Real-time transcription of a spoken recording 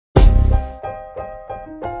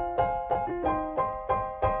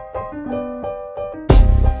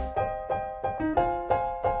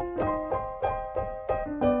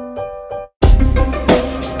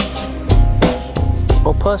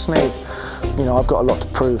personally, you know, I've got a lot to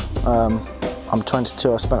prove. I'm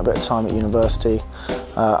 22, I spent a bit of time at university.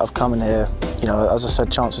 I've come in here, you know, as I said,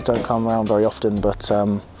 chances don't come around very often, but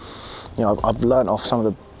you know, I've learnt off some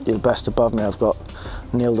of the best above me. I've got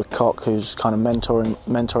Neil the Cock, who's kind of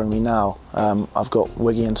mentoring me now. I've got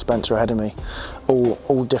Wiggy and Spencer ahead of me,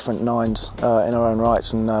 all different nines in our own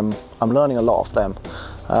rights, and I'm learning a lot off them.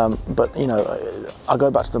 But you know, I go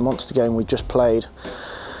back to the Monster game we just played.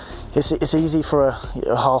 It's easy for a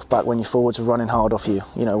halfback when your forwards are running hard off you.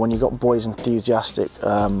 You know, when you've got boys enthusiastic,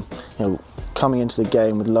 you know, coming into the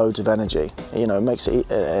game with loads of energy. You know, it makes it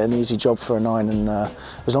an easy job for a nine, and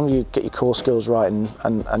as long as you get your core skills right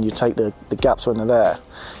and you take the gaps when they're there.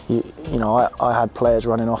 You know, I had players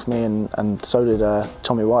running off me, and so did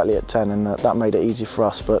Tommy Whiteley at 10, and that made it easy for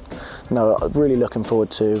us. But no, I'm really looking forward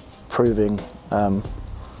to proving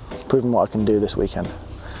what I can do this weekend.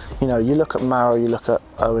 You know, you look at Maro, you look at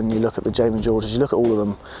Owen, you look at the Jamie Georges, you look at all of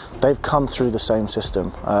them, they've come through the same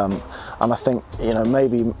system. And I think, you know,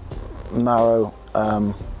 maybe Maro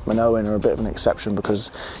and Owen are a bit of an exception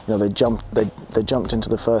because, you know, they jumped into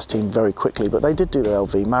the first team very quickly, but they did do their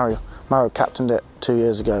LV. Maro captained it 2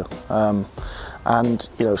 years ago. And,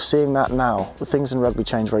 you know, seeing that now, things in rugby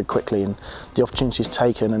change very quickly, and the opportunity's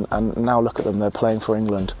taken, and now look at them, they're playing for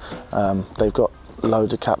England. They've got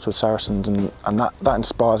loads of caps with Saracens, and that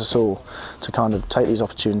inspires us all to kind of take these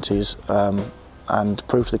opportunities and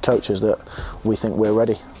prove to the coaches that we think we're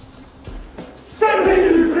ready. 7,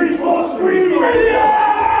 2, 3, 4, scream!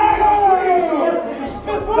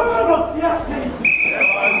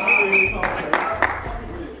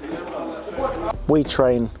 We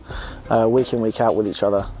train week in, week out with each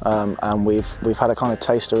other, and we've had a kind of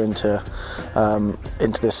taster into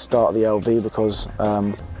this start of the LV because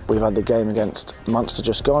we've had the game against Munster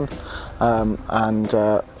just gone, and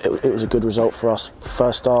it was a good result for us.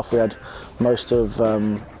 First half, we had most of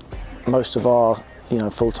our, you know,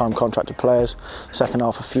 full-time contracted players. Second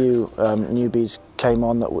half, a few newbies came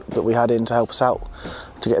on that we had in to help us out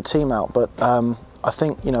to get a team out. But I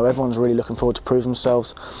think, you know, everyone's really looking forward to prove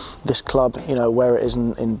themselves. This club, you know, where it is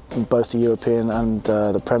in both the European and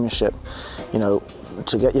the Premiership, you know,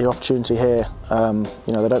 to get your opportunity here,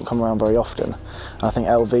 you know, they don't come around very often. And I think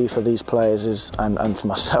LV for these players is, and for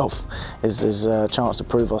myself, is a chance to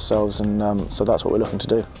prove ourselves, and so that's what we're looking to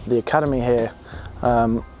do. The academy here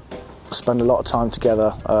spend a lot of time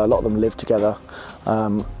together, a lot of them live together,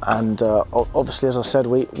 and obviously, as I said,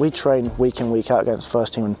 we train week in, week out against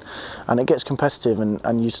first team, and it gets competitive,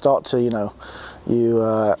 and you start to, you know,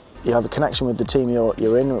 you have a connection with the team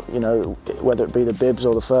you're in, you know, whether it be the Bibs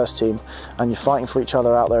or the first team, and you're fighting for each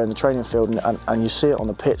other out there in the training field, and you see it on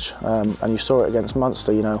the pitch, and you saw it against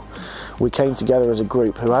Munster. You know, we came together as a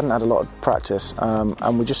group who hadn't had a lot of practice,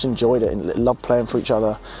 and we just enjoyed it and loved playing for each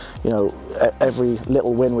other. You know, every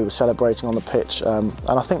little win we were celebrating on the pitch, and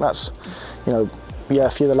I think that's, you know, yeah,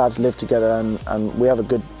 a few of the lads live together, and we have a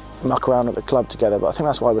good muck around at the club together, but I think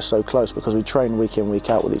that's why we're so close, because we train week in,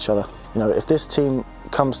 week out with each other. You know, if this team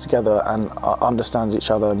comes together and understands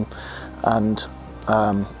each other and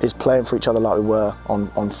is playing for each other like we were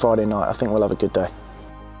on Friday night, I think we'll have a good day.